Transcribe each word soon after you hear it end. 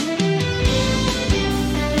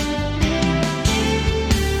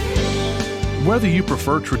Whether you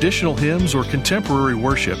prefer traditional hymns or contemporary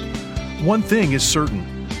worship, one thing is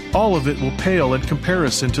certain: all of it will pale in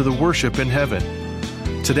comparison to the worship in heaven.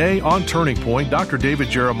 Today on Turning Point, Dr. David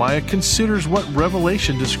Jeremiah considers what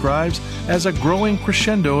Revelation describes as a growing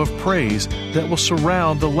crescendo of praise that will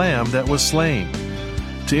surround the Lamb that was slain.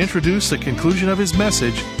 To introduce the conclusion of his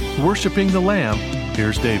message, Worshiping the Lamb,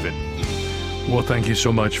 here's David. Well, thank you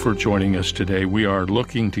so much for joining us today. We are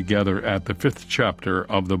looking together at the 5th chapter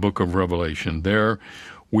of the book of Revelation. There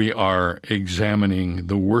we are examining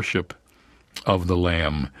the worship of the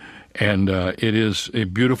Lamb. And it is a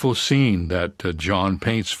beautiful scene that John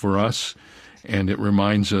paints for us, and it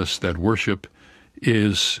reminds us that worship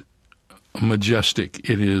is majestic.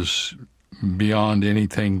 It is beyond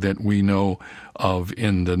anything that we know of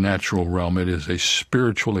in the natural realm. It is a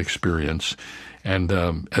spiritual experience, and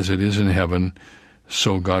as it is in heaven,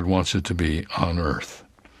 so God wants it to be on earth.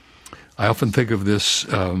 I often think of this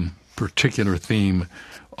particular theme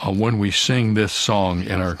when we sing this song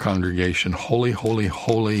in our congregation: Holy, holy,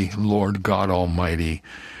 holy, Lord God Almighty,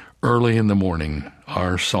 early in the morning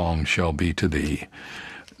our song shall be to thee.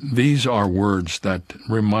 These are words that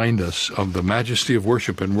remind us of the majesty of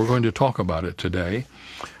worship, and we're going to talk about it today.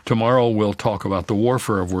 Tomorrow we'll talk about the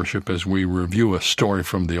warfare of worship as we review a story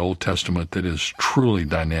from the Old Testament that is truly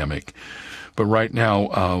dynamic. But right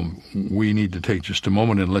now, we need to take just a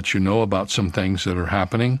moment and let you know about some things that are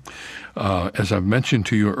happening. As I've mentioned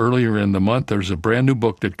to you earlier in the month, there's a brand new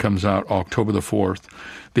book that comes out October the 4th.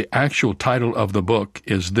 The actual title of the book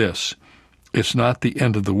is this: It's Not the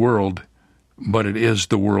End of the World, but It Is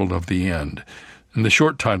the World of the End. And the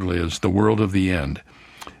short title is The World of the End.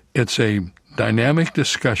 It's a dynamic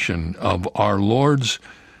discussion of our Lord's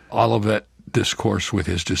Olivet discourse with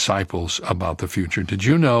his disciples about the future. Did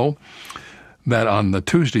you know that on the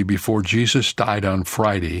Tuesday before Jesus died on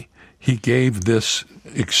Friday, he gave this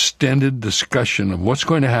extended discussion of what's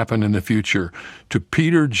going to happen in the future to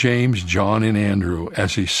Peter, James, John, and Andrew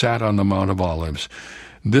as he sat on the Mount of Olives?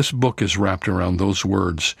 This book is wrapped around those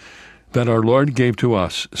words that our Lord gave to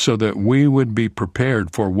us so that we would be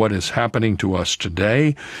prepared for what is happening to us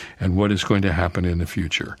today and what is going to happen in the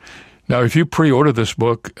future. Now, if you pre-order this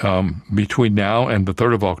book between now and the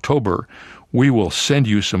 3rd of October, we will send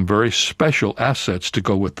you some very special assets to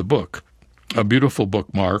go with the book. A beautiful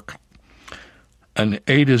bookmark, an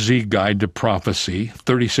A to Z guide to prophecy,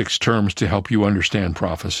 36 terms to help you understand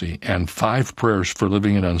prophecy, and 5 prayers for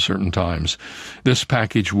living in uncertain times. This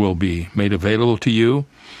package will be made available to you,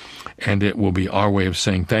 and it will be our way of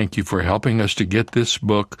saying thank you for helping us to get this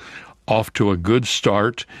book off to a good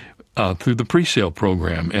start through the pre-sale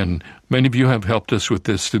program. And many of you have helped us with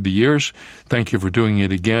this through the years. Thank you for doing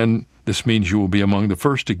it again. This means you will be among the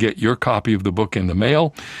first to get your copy of the book in the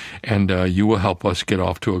mail, and you will help us get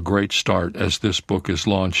off to a great start as this book is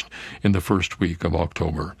launched in the first week of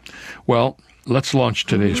October. Well, let's launch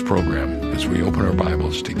today's program as we open our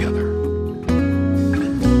Bibles together.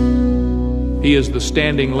 He is the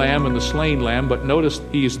standing lamb and the slain lamb, but notice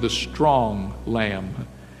he is the strong lamb.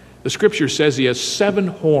 The Scripture says he has 7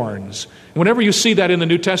 horns. Whenever you see that in the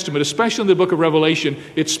New Testament, especially in the book of Revelation,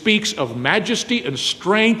 it speaks of majesty and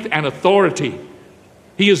strength and authority.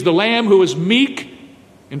 He is the Lamb who is meek.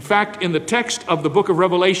 In fact, in the text of the book of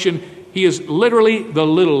Revelation, he is literally the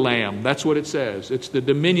little lamb. That's what it says. It's the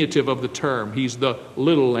diminutive of the term. He's the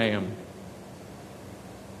little lamb.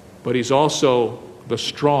 But he's also the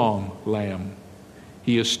strong lamb.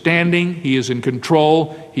 He is standing, he is in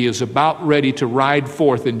control, he is about ready to ride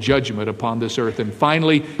forth in judgment upon this earth. And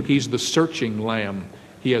finally, he's the searching lamb.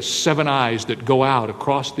 He has 7 eyes that go out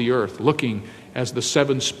across the earth, looking as the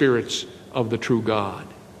 7 spirits of the true God.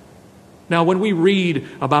 Now, when we read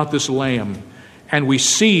about this lamb, and we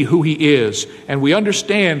see who he is, and we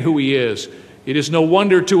understand who he is, it is no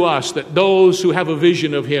wonder to us that those who have a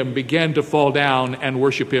vision of him begin to fall down and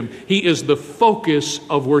worship him. He is the focus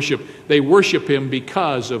of worship. They worship him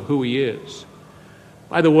because of who he is.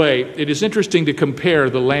 By the way, it is interesting to compare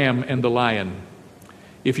the lamb and the lion.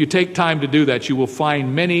 If you take time to do that, you will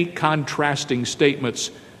find many contrasting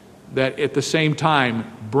statements that at the same time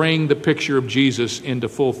bring the picture of Jesus into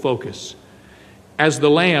full focus. As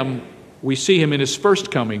the lamb, we see him in his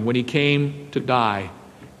first coming when he came to die.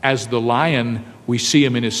 As the lion, we see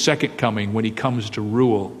him in his second coming when he comes to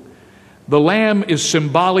rule. The lamb is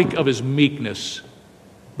symbolic of his meekness.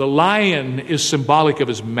 The lion is symbolic of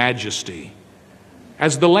his majesty.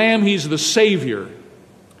 As the lamb, he's the Savior.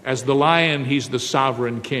 As the lion, he's the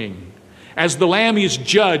sovereign king. As the lamb, he's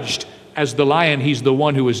judged. As the lion, he's the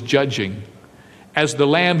one who is judging. As the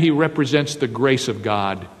lamb, he represents the grace of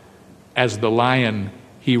God. As the lion,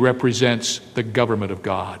 he represents the government of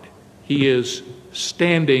God. He is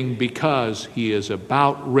standing because he is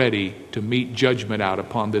about ready to meet judgment out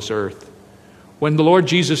upon this earth. When the Lord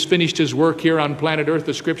Jesus finished his work here on planet Earth,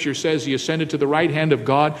 the Scripture says he ascended to the right hand of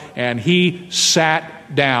God and he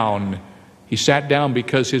sat down. He sat down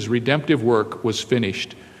because his redemptive work was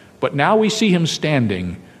finished. But now we see him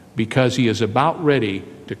standing because he is about ready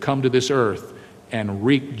to come to this earth and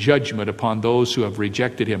wreak judgment upon those who have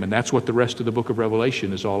rejected him. And that's what the rest of the book of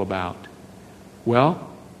Revelation is all about. Well,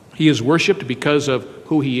 he is worshiped because of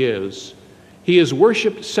who he is. He is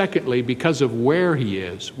worshiped, secondly, because of where he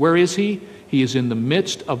is. Where is he? He is in the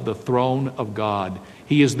midst of the throne of God.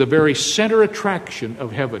 He is the very center attraction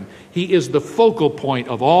of heaven. He is the focal point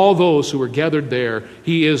of all those who are gathered there.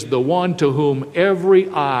 He is the one to whom every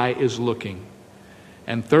eye is looking.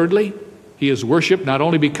 And thirdly, he is worshiped not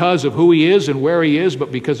only because of who he is and where he is,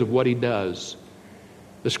 but because of what he does.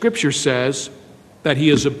 The Scripture says that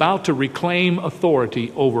he is about to reclaim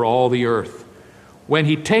authority over all the earth. When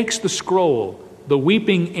he takes the scroll, the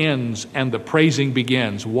weeping ends and the praising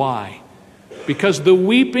begins. Why? Because the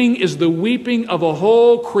weeping is the weeping of a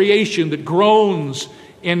whole creation that groans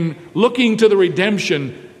in looking to the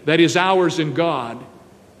redemption that is ours in God.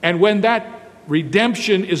 And when that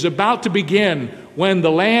redemption is about to begin, when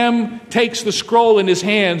the Lamb takes the scroll in his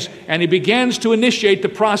hands and he begins to initiate the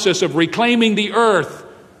process of reclaiming the earth,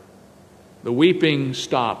 the weeping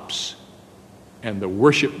stops and the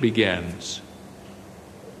worship begins.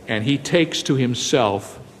 And he takes to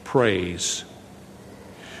himself praise.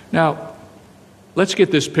 Now, let's get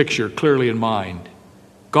this picture clearly in mind.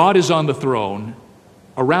 God is on the throne.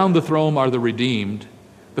 Around the throne are the redeemed,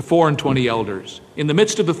 the 24 elders. In the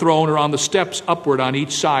midst of the throne, or on the steps upward on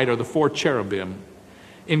each side, are the 4 cherubim.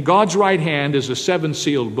 In God's right hand is a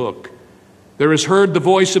 7-sealed book. There is heard the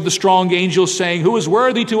voice of the strong angel saying, "Who is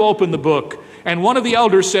worthy to open the book?" And one of the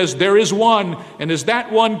elders says, "There is one." And as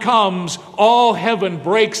that one comes, all heaven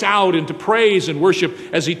breaks out into praise and worship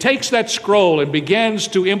as he takes that scroll and begins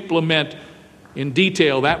to implement in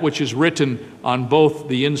detail that which is written on both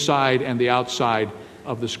the inside and the outside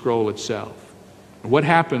of the scroll itself. What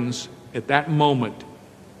happens at that moment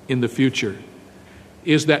in the future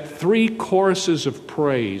is that 3 choruses of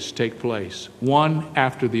praise take place, one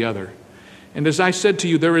after the other. And as I said to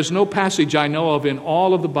you, there is no passage I know of in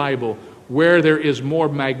all of the Bible where there is more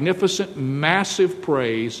magnificent, massive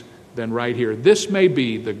praise than right here. This may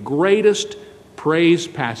be the greatest praise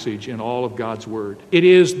passage in all of God's Word. It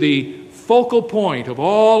is the focal point of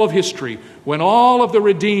all of history when all of the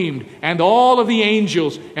redeemed and all of the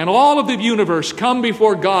angels and all of the universe come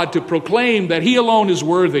before God to proclaim that he alone is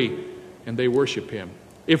worthy, and they worship him.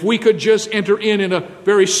 If we could just enter in a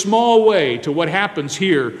very small way to what happens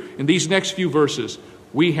here in these next few verses,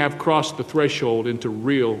 we have crossed the threshold into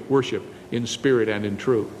real worship in spirit and in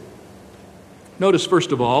truth. Notice,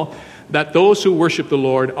 first of all, that those who worship the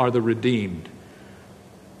Lord are the redeemed.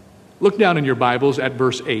 Look down in your Bibles at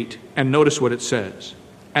verse 8 and notice what it says.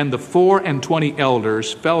 "And the 24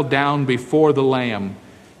 elders fell down before the Lamb,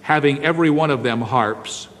 having every one of them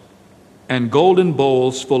harps and golden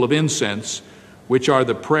bowls full of incense, which are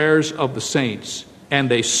the prayers of the saints. And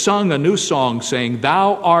they sung a new song, saying,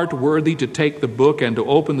 Thou art worthy to take the book and to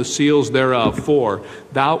open the seals thereof, for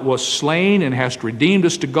thou wast slain and hast redeemed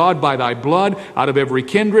us to God by thy blood out of every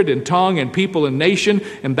kindred and tongue and people and nation,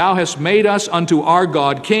 and thou hast made us unto our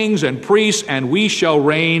God kings and priests, and we shall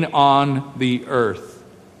reign on the earth."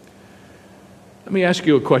 Let me ask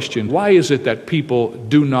you a question. Why is it that people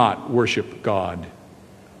do not worship God?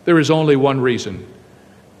 There is only one reason.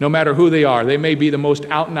 No matter who they are, they may be the most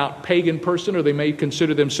out-and-out pagan person, or they may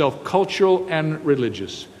consider themselves cultural and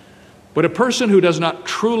religious. But a person who does not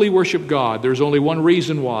truly worship God, there's only one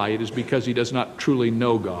reason why. It is because he does not truly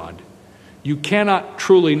know God. You cannot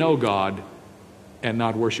truly know God and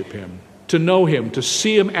not worship him. To know him, to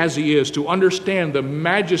see him as he is, to understand the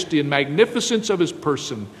majesty and magnificence of his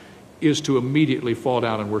person, is to immediately fall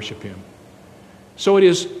down and worship him. So it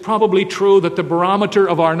is probably true that the barometer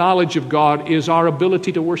of our knowledge of God is our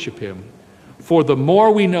ability to worship him. For the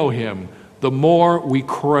more we know him, the more we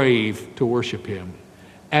crave to worship him.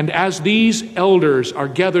 And as these elders are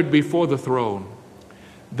gathered before the throne,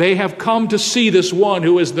 they have come to see this one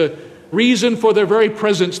who is the reason for their very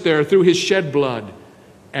presence there through his shed blood.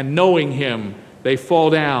 And knowing him, they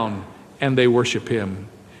fall down and they worship him.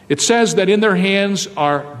 It says that in their hands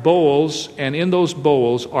are bowls, and in those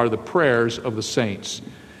bowls are the prayers of the saints.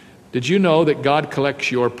 Did you know that God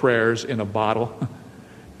collects your prayers in a bottle?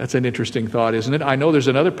 That's an interesting thought, isn't it? I know there's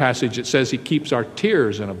another passage that says he keeps our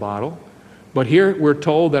tears in a bottle, but here we're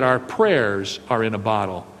told that our prayers are in a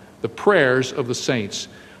bottle, the prayers of the saints.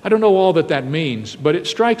 I don't know all that means, but it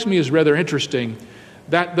strikes me as rather interesting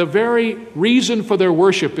that the very reason for their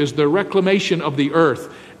worship is the reclamation of the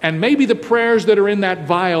earth. And maybe the prayers that are in that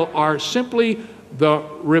vial are simply the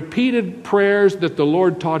repeated prayers that the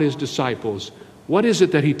Lord taught his disciples. What is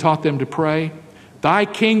it that he taught them to pray? Thy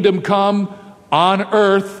kingdom come on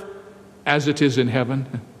earth as it is in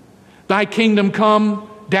heaven. Thy kingdom come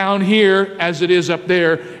down here as it is up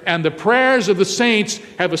there. And the prayers of the saints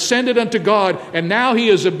have ascended unto God, and now he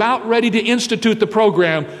is about ready to institute the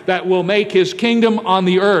program that will make his kingdom on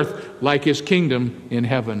the earth like his kingdom in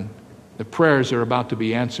heaven. The prayers are about to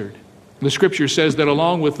be answered. The scripture says that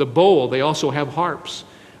along with the bowl, they also have harps.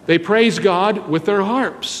 They praise God with their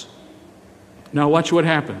harps. Now watch what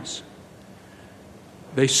happens.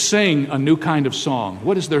 They sing a new kind of song.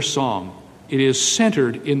 What is their song? It is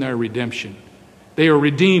centered in their redemption. They are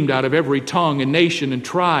redeemed out of every tongue and nation and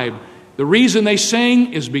tribe. The reason they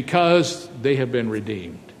sing is because they have been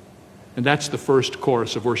redeemed. And that's the first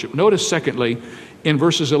chorus of worship. Notice, secondly, in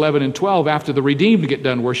verses 11 and 12, after the redeemed get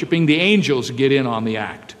done worshiping, the angels get in on the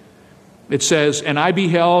act. It says, And I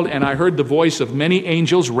beheld, and I heard the voice of many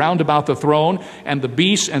angels round about the throne, and the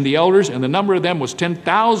beasts and the elders, and the number of them was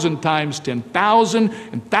 10,000 times 10,000,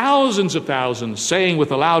 and thousands of thousands, saying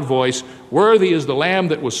with a loud voice, Worthy is the Lamb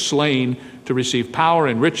that was slain to receive power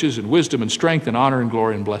and riches and wisdom and strength and honor and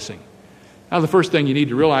glory and blessing. Now, the first thing you need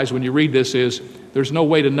to realize when you read this is there's no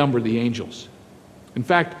way to number the angels. In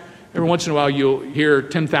fact, every once in a while you'll hear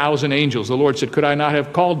 10,000 angels. The Lord said, Could I not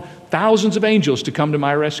have called thousands of angels to come to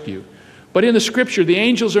my rescue? But in the scripture, the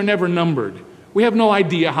angels are never numbered. We have no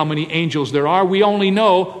idea how many angels there are. We only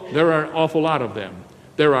know there are an awful lot of them.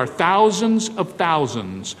 There are thousands of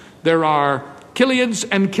thousands. There are killiards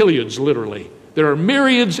and killiards, literally. There are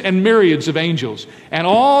myriads and myriads of angels. And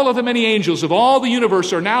all of the many angels of all the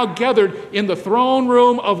universe are now gathered in the throne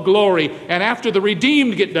room of glory. And after the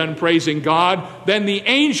redeemed get done praising God, then the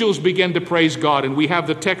angels begin to praise God. And we have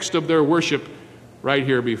the text of their worship right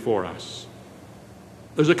here before us.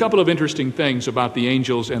 There's a couple of interesting things about the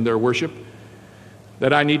angels and their worship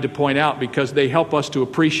that I need to point out because they help us to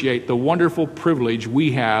appreciate the wonderful privilege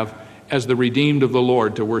we have as the redeemed of the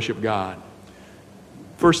Lord to worship God.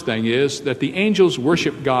 First thing is that the angels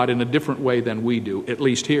worship God in a different way than we do, at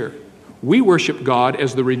least here. We worship God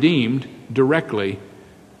as the redeemed directly.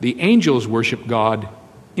 The angels worship God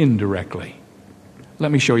indirectly.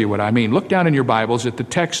 Let me show you what I mean. Look down in your Bibles at the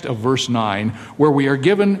text of verse 9, where we are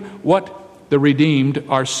given what the redeemed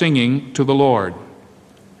are singing to the Lord.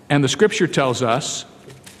 And the scripture tells us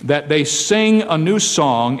that they sing a new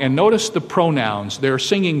song, and notice the pronouns. They're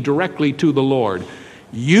singing directly to the Lord.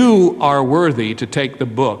 You are worthy to take the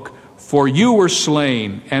book, for you were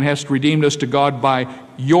slain and hast redeemed us to God by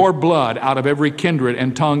your blood out of every kindred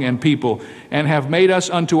and tongue and people, and have made us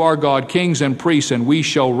unto our God kings and priests, and we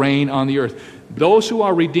shall reign on the earth. Those who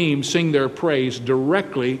are redeemed sing their praise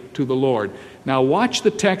directly to the Lord. Now watch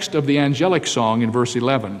the text of the angelic song in verse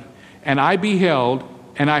 11. And I beheld,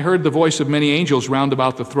 and I heard the voice of many angels round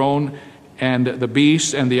about the throne, and the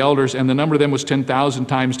beasts and the elders, and the number of them was 10,000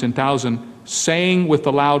 times 10,000, saying with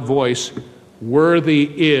a loud voice,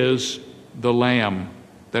 Worthy is the Lamb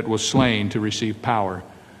that was slain to receive power.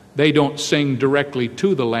 They don't sing directly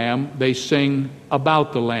to the Lamb, they sing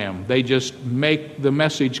about the Lamb. They just make the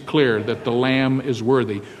message clear that the Lamb is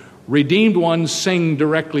worthy. Redeemed ones sing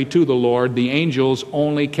directly to the Lord. The angels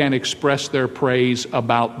only can express their praise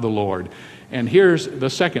about the Lord. And here's the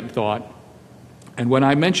second thought. And when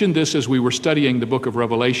I mentioned this as we were studying the book of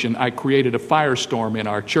Revelation, I created a firestorm in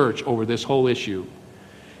our church over this whole issue.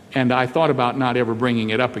 And I thought about not ever bringing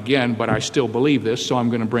it up again, but I still believe this, so I'm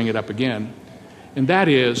going to bring it up again. And that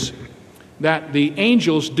is that the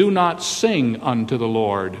angels do not sing unto the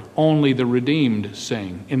Lord, only the redeemed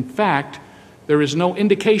sing. In fact, there is no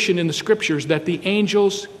indication in the scriptures that the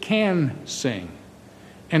angels can sing.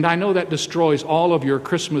 And I know that destroys all of your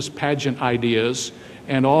Christmas pageant ideas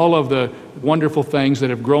and all of the wonderful things that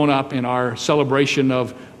have grown up in our celebration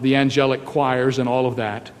of the angelic choirs and all of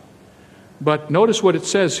that. But notice what it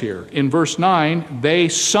says here. In verse 9, they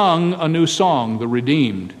sung a new song, the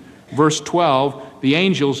redeemed. Verse 12, the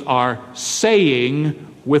angels are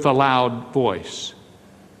saying with a loud voice.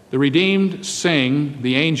 The redeemed sing,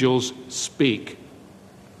 the angels speak.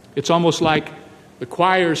 It's almost like the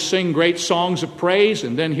choirs sing great songs of praise,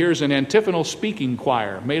 and then here's an antiphonal speaking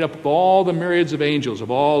choir made up of all the myriads of angels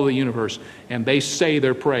of all the universe, and they say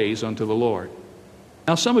their praise unto the Lord.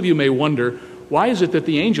 Now, some of you may wonder, why is it that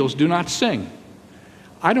the angels do not sing?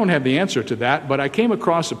 I don't have the answer to that, but I came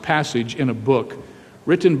across a passage in a book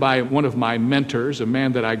written by one of my mentors, a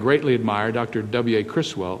man that I greatly admire, Dr. W.A.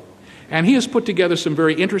 Criswell. And he has put together some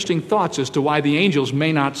very interesting thoughts as to why the angels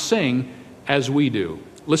may not sing as we do.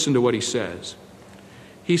 Listen to what he says.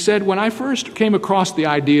 He said, when I first came across the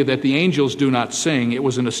idea that the angels do not sing, it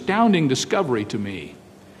was an astounding discovery to me.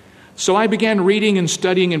 So I began reading and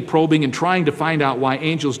studying and probing and trying to find out why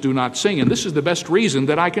angels do not sing. And this is the best reason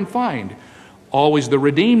that I can find. Always the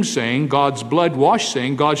redeemed sing, God's blood-washed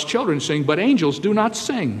sing, God's children sing, but angels do not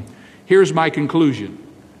sing. Here's my conclusion.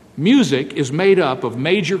 Music is made up of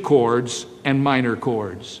major chords and minor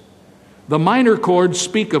chords. The minor chords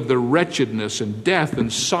speak of the wretchedness and death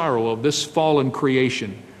and sorrow of this fallen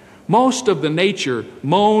creation. Most of the nature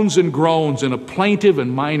moans and groans in a plaintive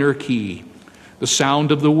and minor key. The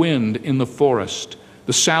sound of the wind in the forest,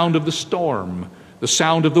 the sound of the storm, the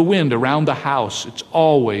sound of the wind around the house, it's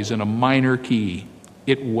always in a minor key.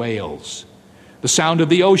 It wails. The sound of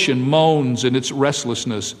the ocean moans in its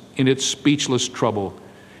restlessness, in its speechless trouble.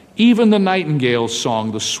 Even the nightingale's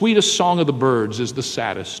song, the sweetest song of the birds, is the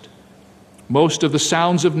saddest. Most of the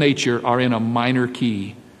sounds of nature are in a minor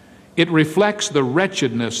key. It reflects the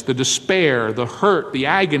wretchedness, the despair, the hurt, the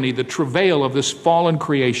agony, the travail of this fallen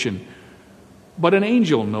creation. But an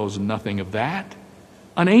angel knows nothing of that.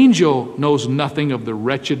 An angel knows nothing of the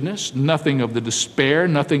wretchedness, nothing of the despair,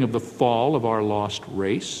 nothing of the fall of our lost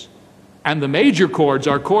race. And the major chords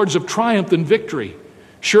are chords of triumph and victory.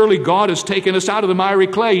 Surely God has taken us out of the miry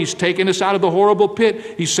clay. He's taken us out of the horrible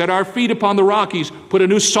pit. He's set our feet upon the rock. He's put a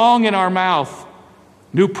new song in our mouth,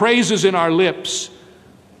 new praises in our lips.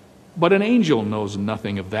 But an angel knows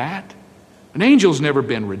nothing of that. An angel's never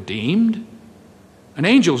been redeemed. An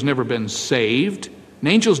angel's never been saved. An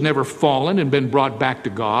angel's never fallen and been brought back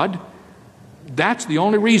to God. That's the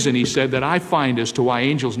only reason, he said, that I find as to why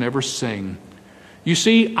angels never sing. You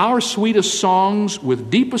see, our sweetest songs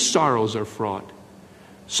with deepest sorrows are fraught.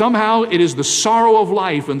 Somehow it is the sorrow of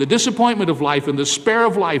life and the disappointment of life and the despair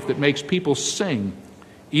of life that makes people sing,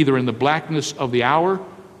 either in the blackness of the hour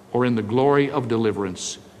or in the glory of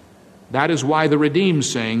deliverance. That is why the redeemed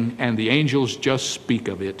sing and the angels just speak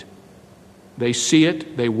of it. They see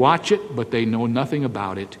it, they watch it, but they know nothing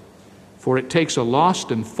about it. For it takes a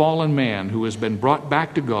lost and fallen man who has been brought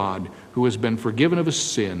back to God, who has been forgiven of his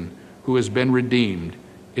sin, who has been redeemed.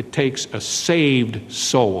 It takes a saved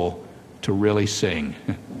soul to really sing.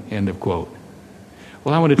 End of quote.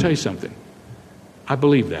 Well, I want to tell you something. I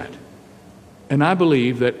believe that. And I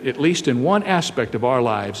believe that at least in one aspect of our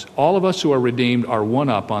lives, all of us who are redeemed are one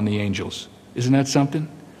up on the angels. Isn't that something?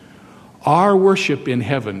 Our worship in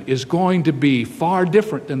heaven is going to be far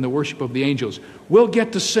different than the worship of the angels. We'll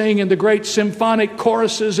get to sing in the great symphonic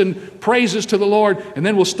choruses and praises to the Lord, and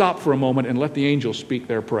then we'll stop for a moment and let the angels speak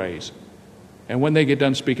their praise. And when they get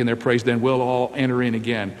done speaking their praise, then we'll all enter in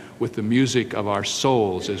again with the music of our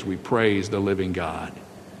souls as we praise the living God.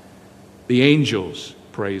 The angels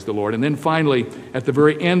praise the Lord. And then finally, at the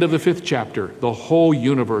very end of the 5th chapter, the whole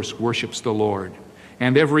universe worships the Lord.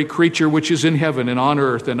 And every creature which is in heaven and on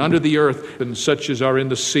earth and under the earth, and such as are in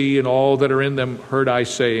the sea and all that are in them, heard I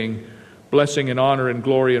saying, blessing and honor and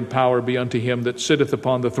glory and power be unto him that sitteth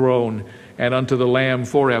upon the throne and unto the Lamb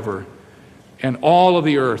forever. And all of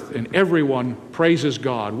the earth and everyone praises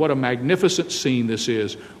God. What a magnificent scene this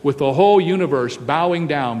is, with the whole universe bowing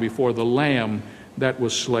down before the Lamb that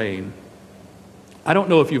was slain. I don't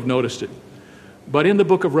know if you've noticed it, but in the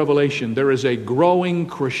book of Revelation, there is a growing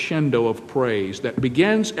crescendo of praise that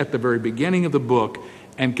begins at the very beginning of the book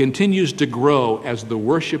and continues to grow as the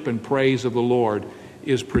worship and praise of the Lord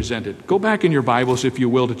is presented. Go back in your Bibles, if you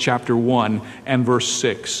will, to chapter 1 and verse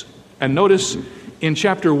 6. And notice in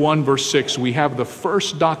chapter 1, verse 6, we have the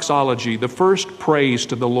first doxology, the first praise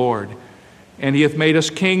to the Lord. And he hath made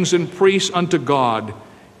us kings and priests unto God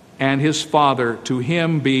and his Father. To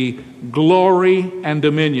him be glory and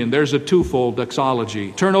dominion. There's a twofold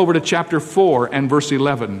doxology. Turn over to chapter 4 and verse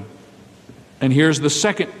 11. And here's the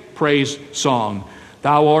second praise song.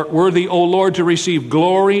 Thou art worthy, O Lord, to receive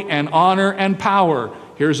glory and honor and power.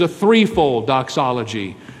 Here's a threefold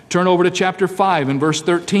doxology. Turn over to chapter 5 and verse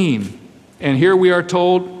 13. And here we are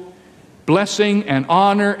told, blessing and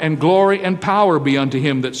honor and glory and power be unto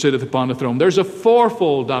him that sitteth upon the throne. There's a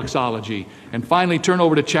fourfold doxology. And finally, turn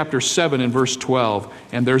over to chapter 7 and verse 12.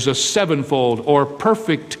 And there's a sevenfold or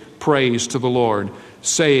perfect praise to the Lord,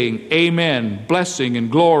 saying, Amen, blessing and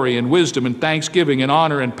glory and wisdom and thanksgiving and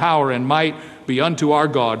honor and power and might be unto our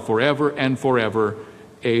God forever and forever.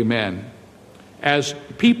 Amen. As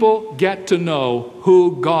people get to know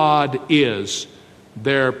who God is,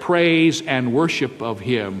 their praise and worship of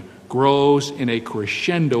him grows in a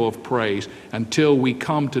crescendo of praise until we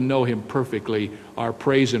come to know him perfectly. Our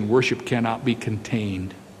praise and worship cannot be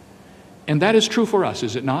contained. And that is true for us,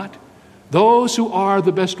 is it not? Those who are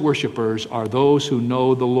the best worshipers are those who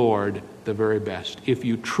know the Lord the very best. If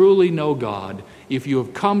you truly know God, if you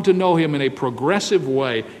have come to know Him in a progressive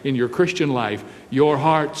way in your Christian life, your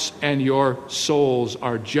hearts and your souls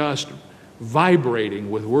are just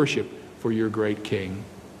vibrating with worship for your great King.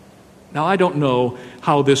 Now, I don't know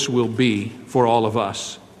how this will be for all of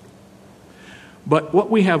us, but what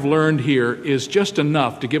we have learned here is just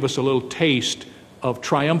enough to give us a little taste of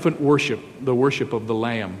triumphant worship, the worship of the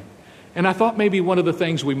Lamb. And I thought maybe one of the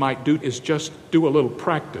things we might do is just do a little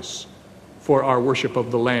practice for our worship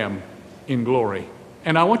of the Lamb in glory.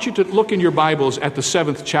 And I want you to look in your Bibles at the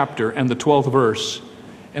 7th chapter and the 12th verse.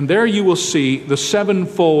 And there you will see the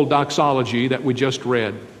sevenfold doxology that we just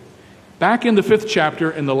read. Back in the 5th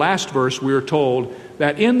chapter, in the last verse, we are told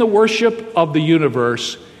that in the worship of the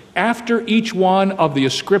universe, after each one of the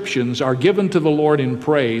ascriptions are given to the Lord in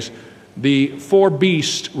praise, the four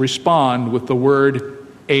beasts respond with the word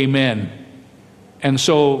Amen. And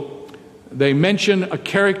so they mention a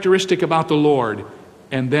characteristic about the Lord,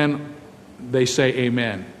 and then they say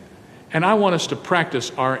Amen. And I want us to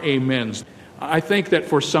practice our Amens. I think that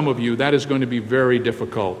for some of you, that is going to be very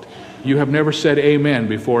difficult. You have never said Amen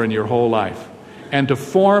before in your whole life. And to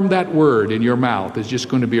form that word in your mouth is just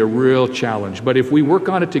going to be a real challenge. But if we work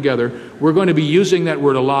on it together, we're going to be using that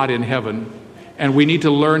word a lot in heaven. And we need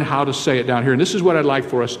to learn how to say it down here. And this is what I'd like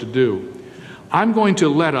for us to do. I'm going to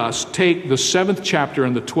let us take the 7th chapter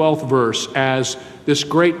and the 12th verse as this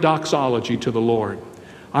great doxology to the Lord.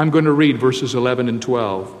 I'm going to read verses 11 and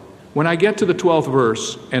 12. When I get to the 12th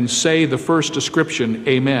verse and say the first description,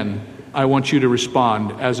 Amen, I want you to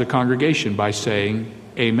respond as a congregation by saying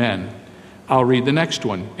Amen. I'll read the next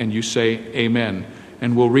one, and you say Amen.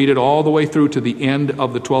 And we'll read it all the way through to the end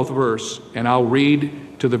of the 12th verse. And I'll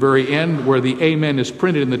read to the very end where the Amen is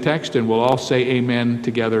printed in the text, and we'll all say Amen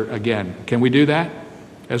together again. Can we do that?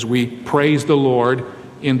 As we praise the Lord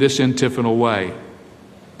in this antiphonal way.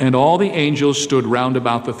 And all the angels stood round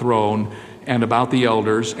about the throne and about the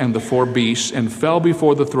elders and the four beasts, and fell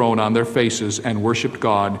before the throne on their faces and worshipped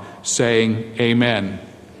God, saying, Amen.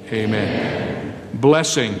 Amen.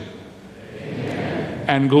 Blessing. Amen.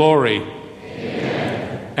 And glory.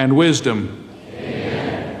 Amen. And wisdom.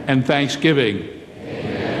 Amen. And thanksgiving.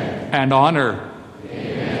 Amen. And honor.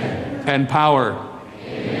 Amen. And power.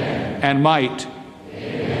 Amen. And might.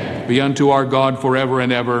 Amen. Be unto our God forever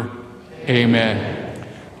and ever. Amen.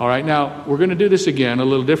 All right, now we're going to do this again a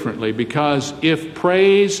little differently, because if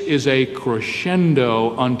praise is a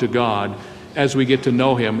crescendo unto God as we get to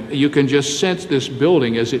know Him, you can just sense this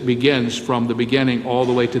building as it begins from the beginning all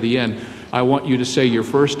the way to the end. I want you to say your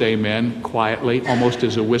first Amen quietly, almost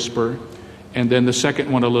as a whisper, and then the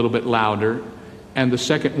second one a little bit louder, and the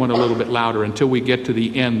second one a little bit louder until we get to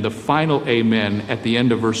the end. The final Amen at the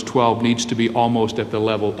end of verse 12 needs to be almost at the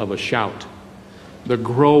level of a shout. The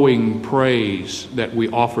growing praise that we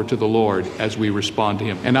offer to the Lord as we respond to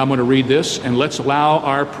Him. And I'm going to read this, and let's allow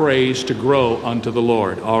our praise to grow unto the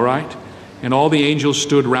Lord, all right? And all the angels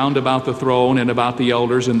stood round about the throne and about the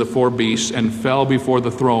elders and the four beasts, and fell before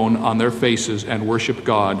the throne on their faces and worshipped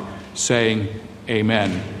God, saying,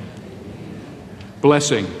 Amen.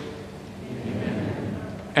 Blessing.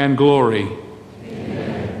 Amen. And glory.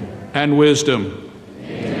 Amen. And wisdom.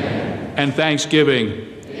 Amen. And thanksgiving.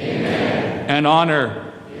 And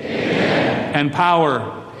honor. Amen. And power.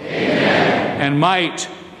 Amen. And might.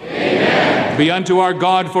 Amen. Be unto our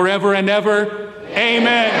God forever and ever.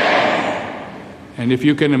 Amen. And if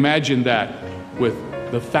you can imagine that with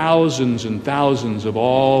the thousands and thousands of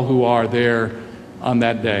all who are there on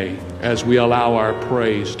that day, as we allow our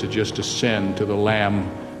praise to just ascend to the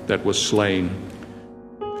Lamb that was slain.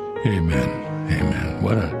 Amen. Amen.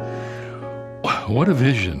 What a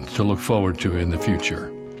vision to look forward to in the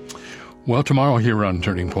future. Well, tomorrow here on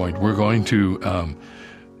Turning Point, we're going to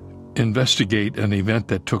investigate an event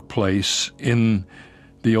that took place in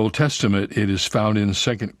the Old Testament. It is found in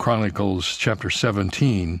 2 Chronicles chapter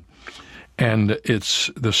 17, and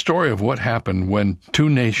it's the story of what happened when two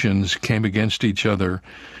nations came against each other,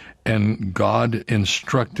 and God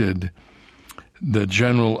instructed the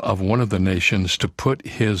general of one of the nations to put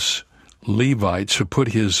his Levites, to put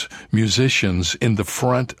his musicians in the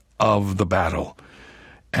front of the battle,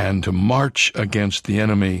 and to march against the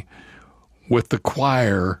enemy with the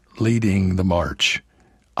choir leading the march.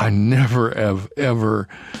 I never have ever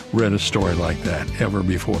read a story like that ever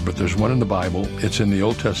before, but there's one in the Bible. It's in the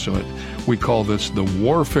Old Testament. We call this the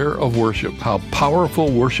warfare of worship, how powerful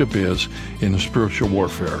worship is in spiritual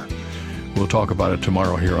warfare. We'll talk about it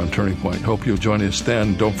tomorrow here on Turning Point. Hope you'll join us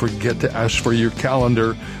then. Don't forget to ask for your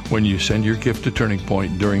calendar when you send your gift to Turning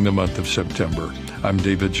Point during the month of September. I'm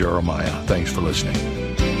David Jeremiah. Thanks for listening.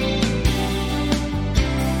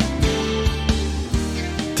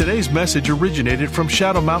 Today's message originated from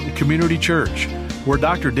Shadow Mountain Community Church, where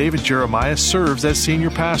Dr. David Jeremiah serves as senior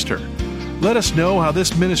pastor. Let us know how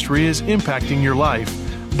this ministry is impacting your life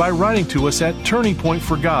by writing to us at Turning Point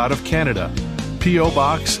for God of Canada, P.O.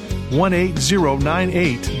 Box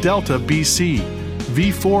 18098, Delta, BC,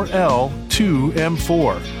 V4L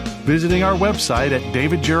 2M4. Visiting our website at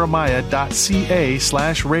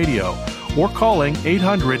davidjeremiah.ca/radio or calling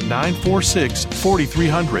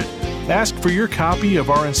 800-946-4300. Ask for your copy of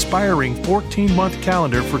our inspiring 14-month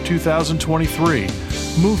calendar for 2023,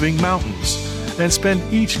 Moving Mountains, and spend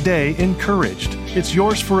each day encouraged. It's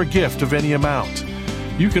yours for a gift of any amount.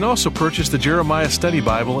 You can also purchase the Jeremiah Study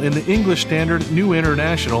Bible in the English Standard, New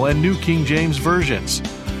International, and New King James versions.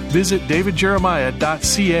 Visit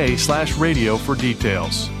davidjeremiah.ca/radio for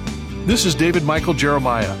details. This is David Michael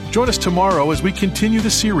Jeremiah. Join us tomorrow as we continue the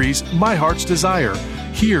series, My Heart's Desire,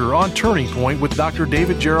 here on Turning Point with Dr.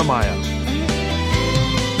 David Jeremiah.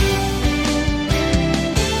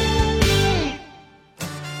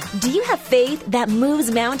 Do you have faith that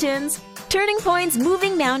moves mountains? Turning Point's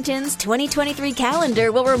Moving Mountains 2023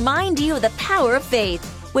 calendar will remind you of the power of faith.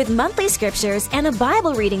 With monthly scriptures and a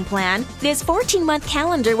Bible reading plan, this 14-month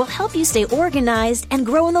calendar will help you stay organized and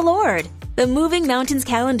grow in the Lord. The Moving Mountains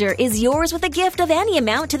calendar is yours with a gift of any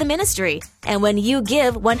amount to the ministry. And when you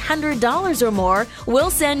give $100 or more, we'll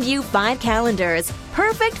send you 5 calendars,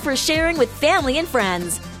 perfect for sharing with family and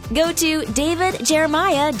friends. Go to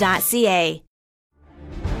davidjeremiah.ca.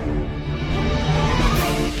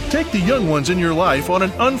 Take the young ones in your life on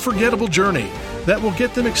an unforgettable journey that will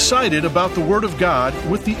get them excited about the Word of God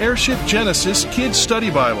with the Airship Genesis Kids Study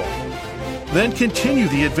Bible. Then continue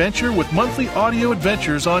the adventure with monthly audio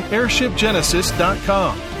adventures on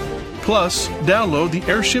airshipgenesis.com. Plus, download the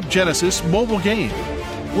Airship Genesis mobile game,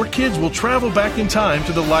 where kids will travel back in time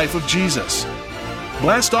to the life of Jesus.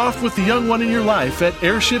 Blast off with the young one in your life at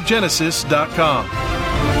airshipgenesis.com.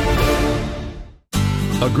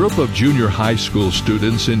 A group of junior high school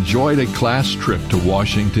students enjoyed a class trip to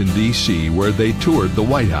Washington, D.C., where they toured the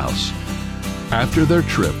White House. After their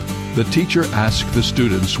trip, the teacher asked the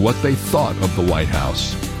students what they thought of the White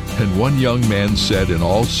House, and one young man said in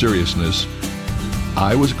all seriousness,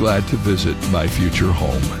 "I was glad to visit my future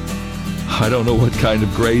home." I don't know what kind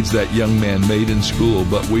of grades that young man made in school,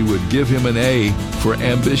 but we would give him an A for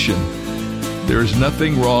ambition. There's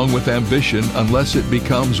nothing wrong with ambition unless it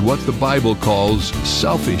becomes what the Bible calls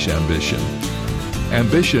selfish ambition.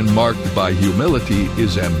 Ambition marked by humility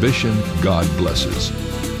is ambition God blesses.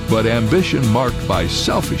 But ambition marked by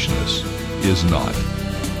selfishness is not.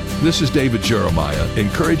 This is David Jeremiah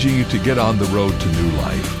encouraging you to get on the road to new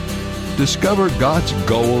life. Discover God's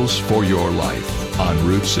goals for your life on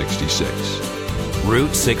Route 66.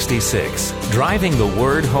 Route 66, driving the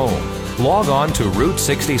word home. Log on to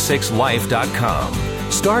Route66Life.com.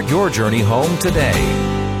 Start your journey home today.